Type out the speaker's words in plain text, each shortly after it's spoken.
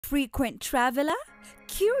frequent traveler?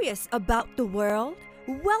 Curious about the world?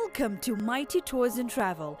 Welcome to Mighty Tours and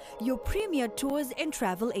Travel, your premier tours and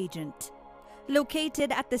travel agent.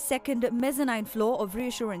 Located at the second mezzanine floor of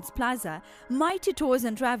Reassurance Plaza, Mighty Tours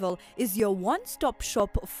and Travel is your one-stop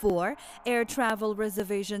shop for air travel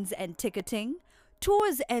reservations and ticketing,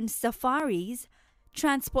 tours and safaris,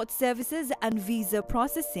 transport services and visa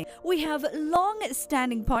processing. We have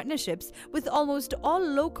long-standing partnerships with almost all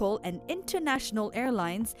local and international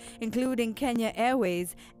airlines, including Kenya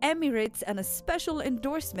Airways, Emirates, and a special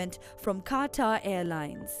endorsement from Qatar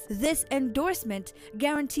Airlines. This endorsement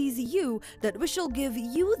guarantees you that we shall give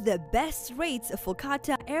you the best rates for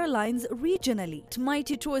Qatar Airlines regionally. At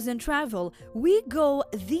Mighty Tours and Travel, we go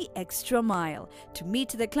the extra mile to meet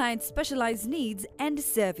the client's specialized needs and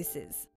services.